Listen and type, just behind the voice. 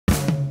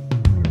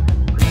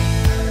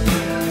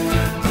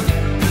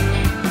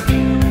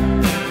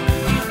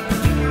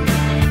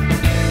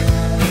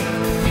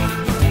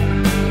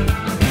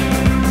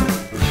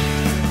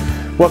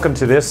Welcome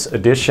to this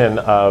edition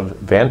of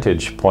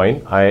Vantage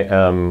Point. I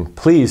am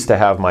pleased to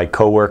have my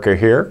co-worker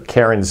here,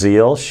 Karen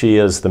Ziel. She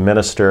is the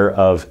Minister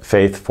of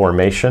Faith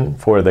Formation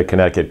for the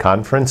Connecticut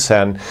Conference.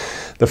 And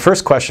the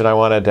first question I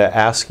wanted to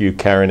ask you,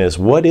 Karen, is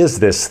what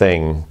is this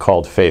thing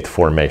called Faith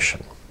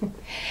Formation?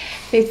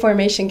 Faith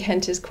Formation,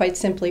 Kent, is quite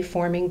simply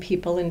forming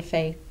people in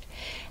faith.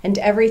 And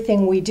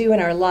everything we do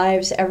in our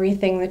lives,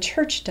 everything the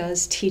church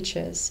does,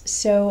 teaches.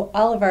 So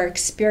all of our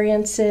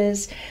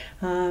experiences,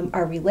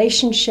 our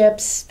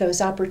relationships,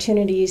 those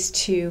opportunities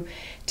to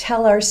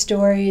tell our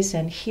stories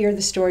and hear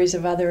the stories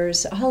of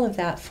others, all of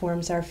that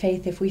forms our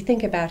faith if we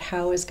think about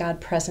how is God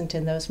present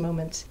in those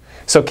moments.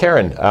 So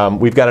Karen,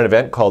 we've got an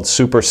event called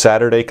Super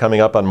Saturday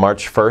coming up on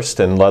March 1st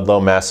in Ludlow,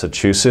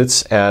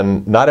 Massachusetts,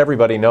 and not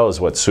everybody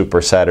knows what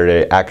Super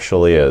Saturday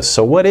actually is.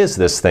 So what is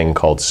this thing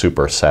called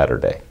Super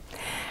Saturday?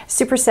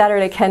 Super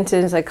Saturday, Kent,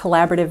 is a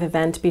collaborative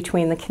event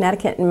between the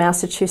Connecticut and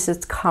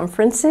Massachusetts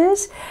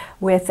conferences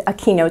with a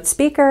keynote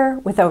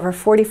speaker, with over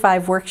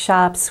 45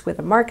 workshops, with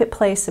a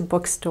marketplace, a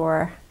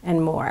bookstore,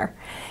 and more.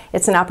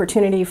 It's an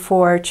opportunity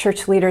for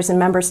church leaders and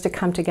members to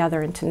come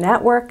together and to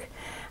network,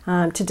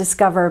 to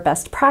discover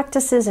best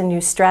practices and new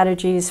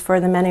strategies for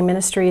the many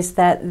ministries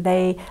that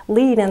they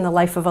lead in the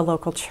life of a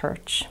local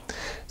church.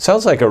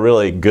 Sounds like a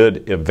really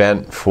good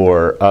event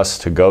for us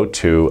to go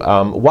to.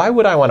 Why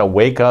would I want to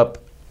wake up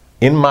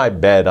in my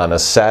bed on a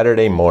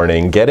Saturday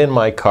morning, get in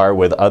my car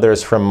with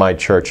others from my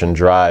church and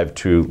drive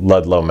to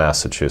Ludlow,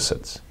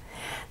 Massachusetts?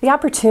 The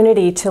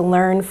opportunity to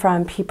learn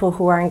from people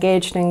who are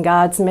engaged in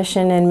God's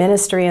mission and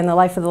ministry in the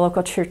life of the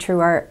local church, who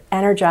are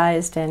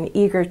energized and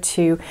eager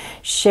to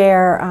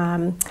share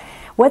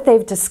what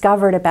they've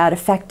discovered about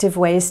effective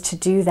ways to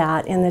do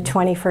that in the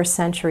 21st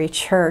century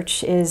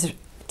church, is,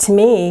 to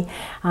me,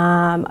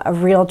 a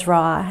real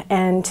draw,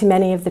 and to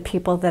many of the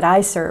people that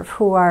I serve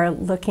who are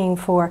looking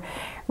for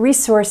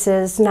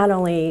resources, not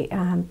only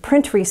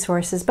print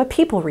resources, but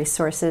people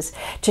resources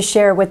to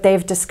share what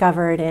they've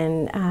discovered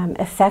in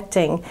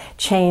affecting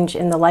change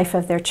in the life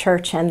of their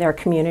church and their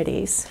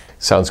communities.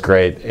 Sounds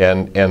great.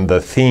 And the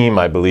theme,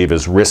 I believe,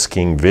 is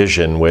risking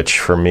vision, which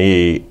for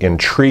me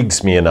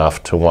intrigues me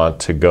enough to want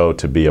to go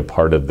to be a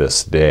part of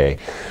this day.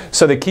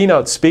 So the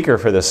keynote speaker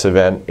for this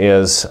event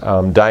is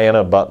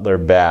Diana Butler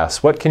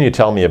Bass. What can you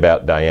tell me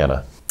about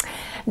Diana?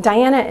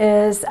 Diana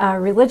is a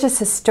religious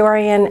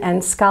historian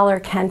and scholar,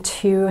 Kent,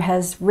 who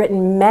has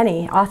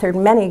authored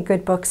many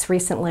good books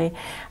recently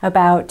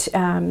about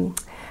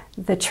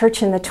the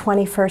church in the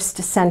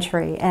 21st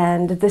century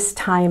and this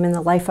time in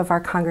the life of our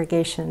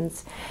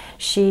congregations.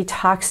 She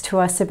talks to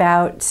us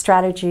about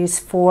strategies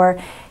for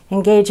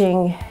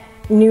engaging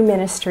new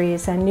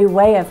ministries and new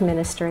way of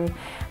ministry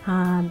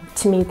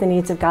to meet the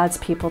needs of God's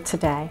people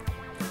today.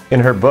 In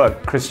her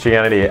book,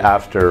 Christianity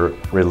After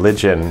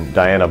Religion,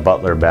 Diana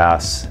Butler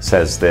Bass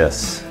says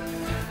this: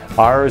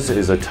 "Ours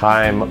is a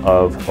time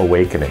of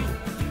awakening.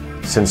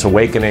 Since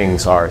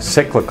awakenings are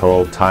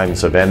cyclical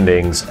times of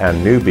endings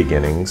and new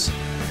beginnings,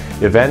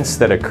 events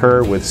that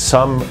occur with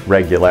some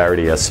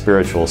regularity as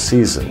spiritual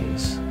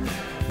seasons,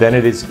 then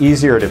it is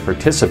easier to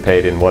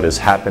participate in what is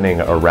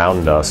happening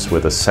around us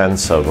with a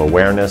sense of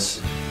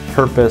awareness,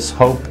 purpose,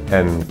 hope,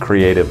 and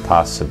creative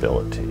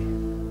possibility."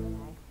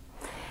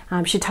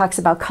 She talks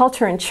about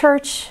culture and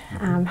church,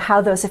 how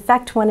those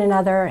affect one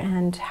another,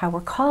 and how we're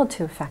called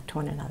to affect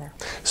one another.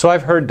 So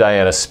I've heard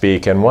Diana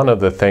speak, and one of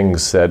the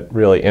things that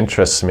really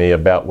interests me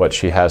about what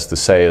she has to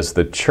say is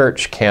the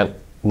church can't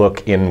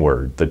look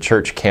inward. The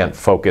church can't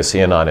focus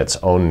in on its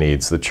own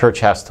needs. The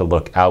church has to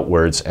look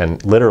outwards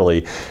and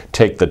literally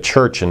take the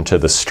church into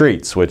the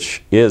streets,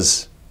 which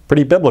is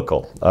pretty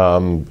biblical.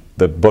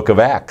 The book of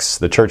Acts,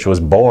 the church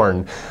was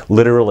born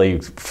literally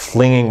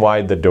flinging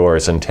wide the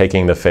doors and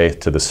taking the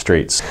faith to the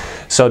streets.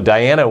 So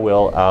Diana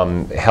will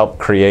help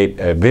create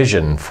a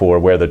vision for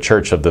where the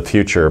church of the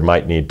future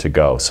might need to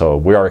go. So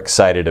we are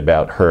excited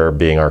about her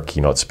being our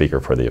keynote speaker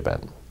for the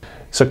event.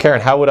 So Karen,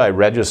 how would I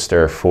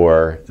register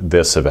for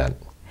this event?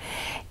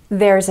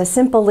 There's a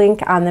simple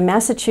link on the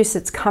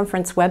Massachusetts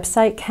Conference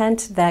website,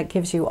 Kent, that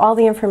gives you all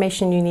the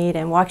information you need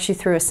and walks you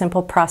through a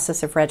simple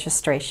process of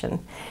registration.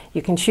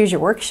 You can choose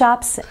your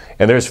workshops.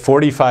 And there's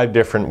 45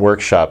 different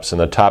workshops, and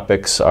the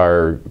topics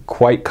are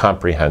quite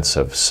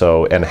comprehensive.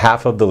 So, and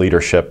half of the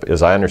leadership,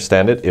 as I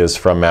understand it, is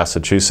from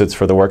Massachusetts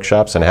for the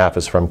workshops, and half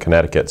is from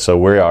Connecticut. So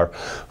we are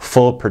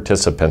full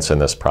participants in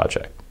this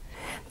project.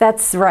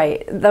 That's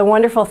right. The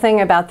wonderful thing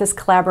about this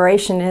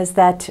collaboration is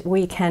that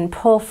we can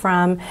pull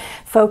from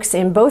folks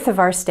in both of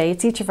our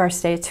states, each of our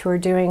states, who are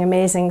doing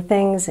amazing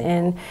things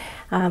in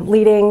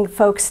leading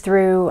folks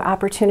through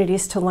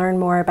opportunities to learn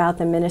more about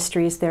the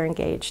ministries they're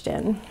engaged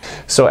in.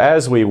 So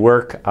as we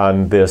work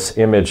on this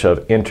image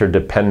of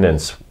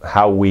interdependence,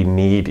 how we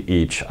need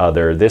each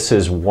other, this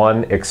is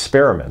one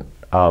experiment.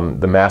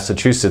 The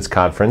Massachusetts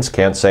Conference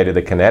can't say to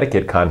the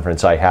Connecticut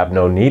Conference, I have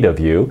no need of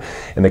you.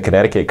 And the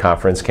Connecticut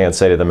Conference can't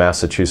say to the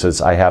Massachusetts,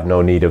 I have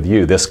no need of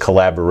you. This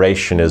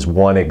collaboration is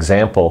one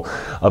example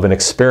of an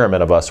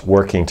experiment of us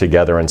working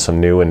together in some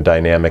new and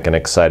dynamic and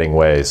exciting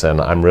ways. And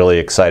I'm really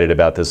excited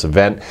about this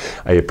event.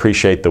 I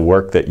appreciate the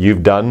work that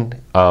you've done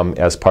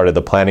as part of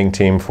the planning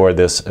team for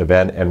this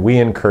event, and we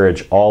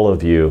encourage all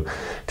of you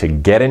to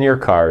get in your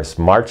cars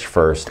March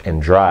 1st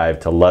and drive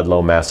to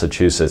Ludlow,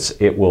 Massachusetts.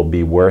 It will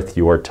be worth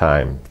your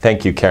time.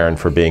 Thank you, Karen,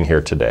 for being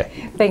here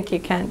today. Thank you,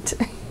 Kent.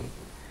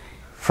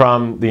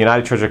 From the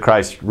United Church of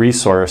Christ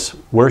Resource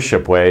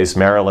Worship Ways,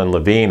 Marilyn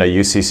Levine, a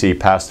UCC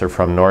pastor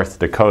from North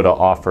Dakota,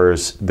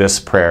 offers this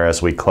prayer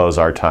as we close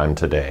our time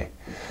today.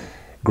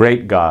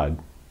 Great God,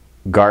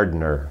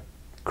 gardener,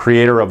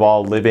 creator of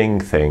all living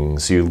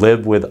things, you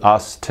live with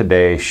us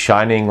today,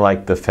 shining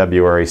like the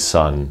February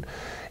sun,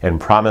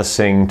 and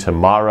promising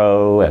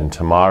tomorrow and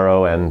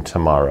tomorrow and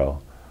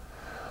tomorrow.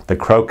 The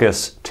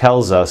crocus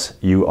tells us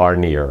you are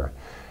near,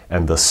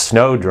 and the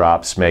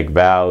snowdrops make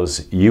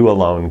vows you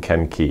alone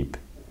can keep.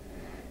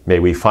 May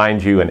we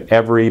find you in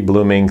every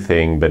blooming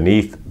thing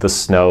beneath the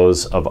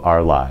snows of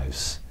our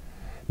lives.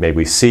 May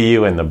we see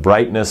you in the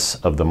brightness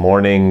of the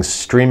morning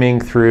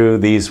streaming through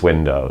these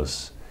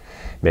windows.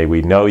 May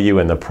we know you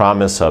in the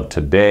promise of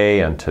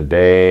today and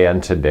today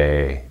and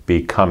today,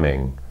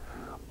 becoming,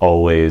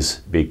 always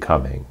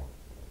becoming.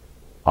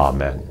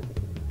 Amen.